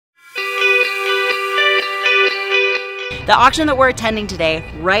The auction that we're attending today,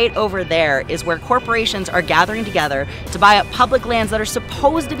 right over there, is where corporations are gathering together to buy up public lands that are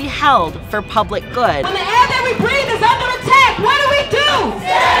supposed to be held for public good. When the air that we breathe is under attack, what do?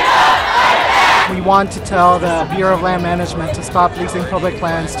 Stand up, we want to tell the Bureau of Land Management to stop leasing public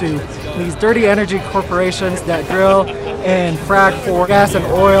lands to these dirty energy corporations that drill and frack for gas and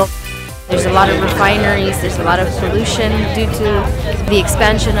oil. There's a lot of refineries, there's a lot of pollution due to the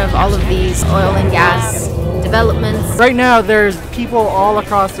expansion of all of these oil and gas developments. Right now there's people all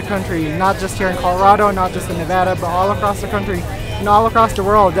across the country, not just here in Colorado, not just in Nevada, but all across the country and all across the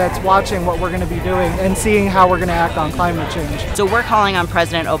world that's watching what we're going to be doing and seeing how we're going to act on climate change. So we're calling on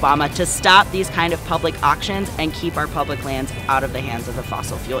President Obama to stop these kind of public auctions and keep our public lands out of the hands of the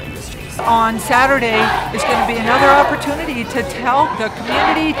fossil fuel industries. On Saturday is going to be another opportunity to tell the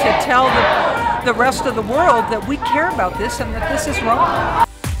community, to tell the rest of the world that we care about this and that this is wrong.